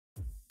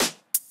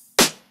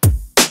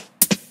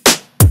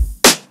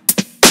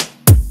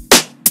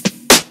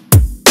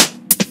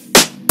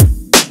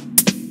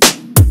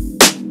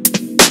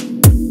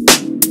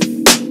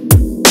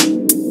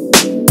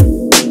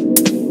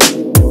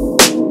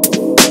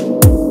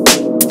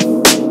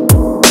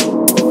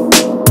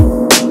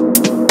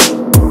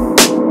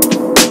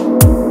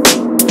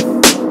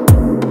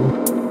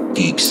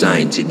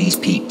signs in these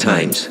peak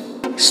times.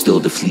 Still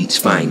the fleet's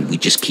fine, we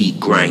just keep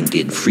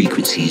grinding.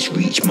 Frequencies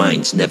reach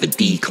minds, never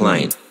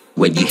decline.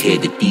 When you hear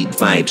the deep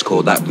vibes,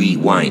 call that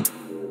rewind.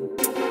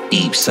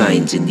 Deep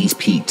signs in these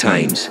peak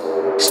times.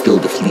 Still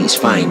the fleet's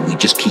fine, we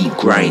just keep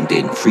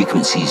grinding.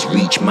 Frequencies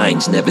reach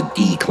minds, never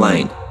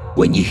decline.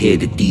 When you hear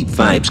the deep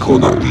vibes, call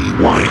that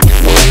rewind.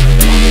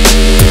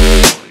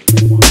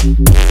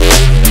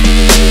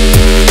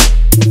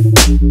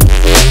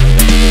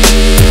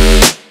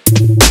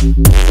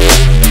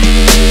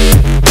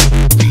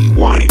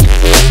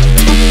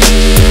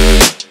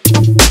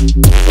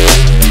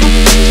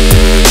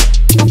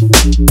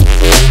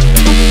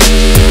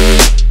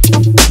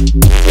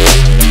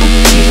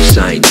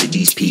 Signs in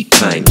these peak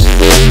times.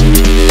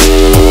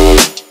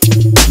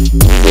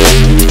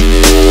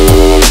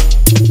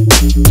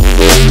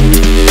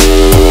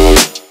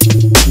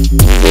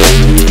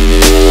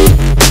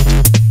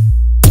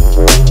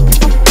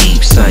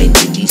 Deep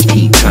signs in these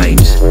peak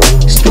times.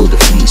 Still the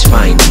fleet's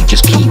fine, we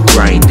just keep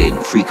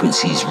grinding.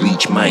 Frequencies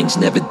reach minds,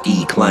 never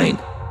decline.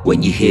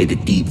 When you hear the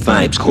deep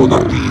vibes, call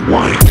that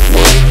rewind.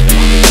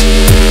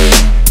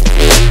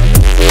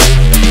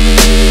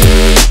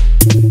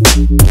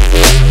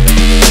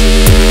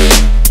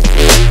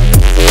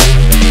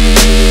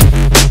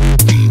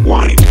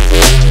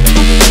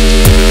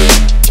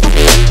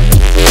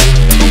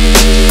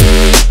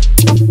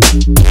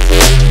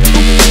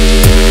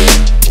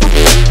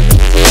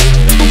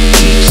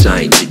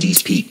 Signs in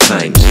these peak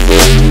times.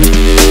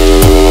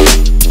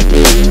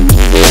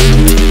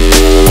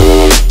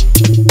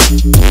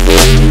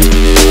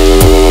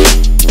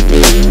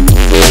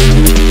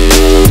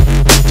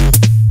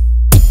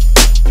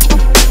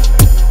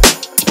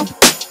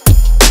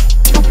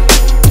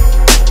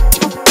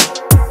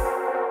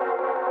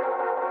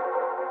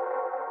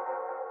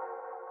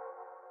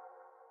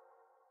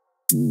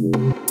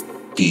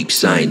 Deep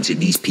signs in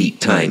these peak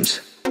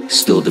times.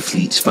 Still the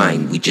fleet's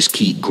fine, we just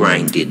keep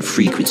grinding.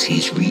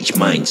 Frequencies reach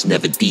minds,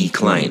 never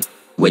decline.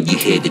 When you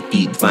hear the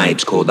deep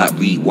vibes, call that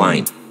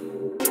rewind.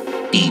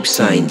 Deep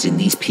signs in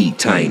these peak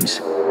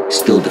times.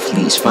 Still the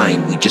fleet's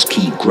fine, we just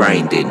keep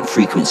grinding.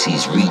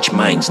 Frequencies reach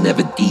minds,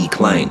 never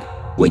decline.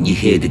 When you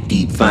hear the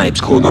deep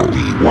vibes, call that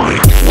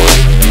rewind.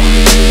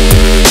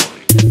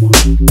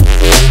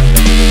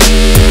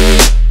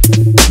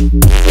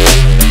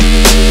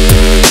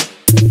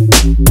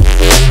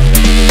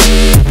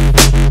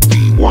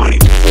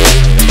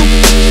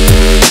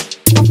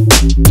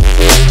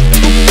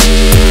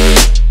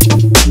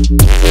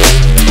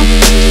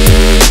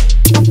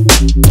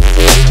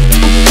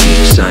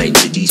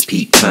 Signs in these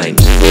peak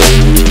times.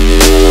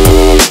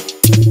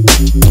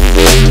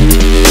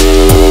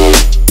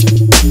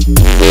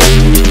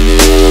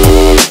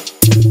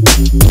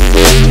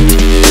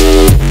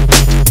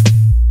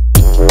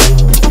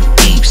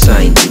 Deep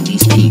signs in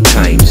these peak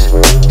times.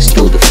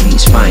 Still the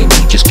fleet's fine,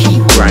 we just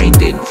keep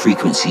grinding.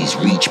 Frequencies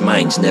reach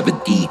minds, never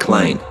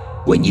decline.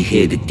 When you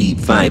hear the deep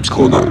vibes,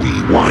 call that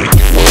rewind.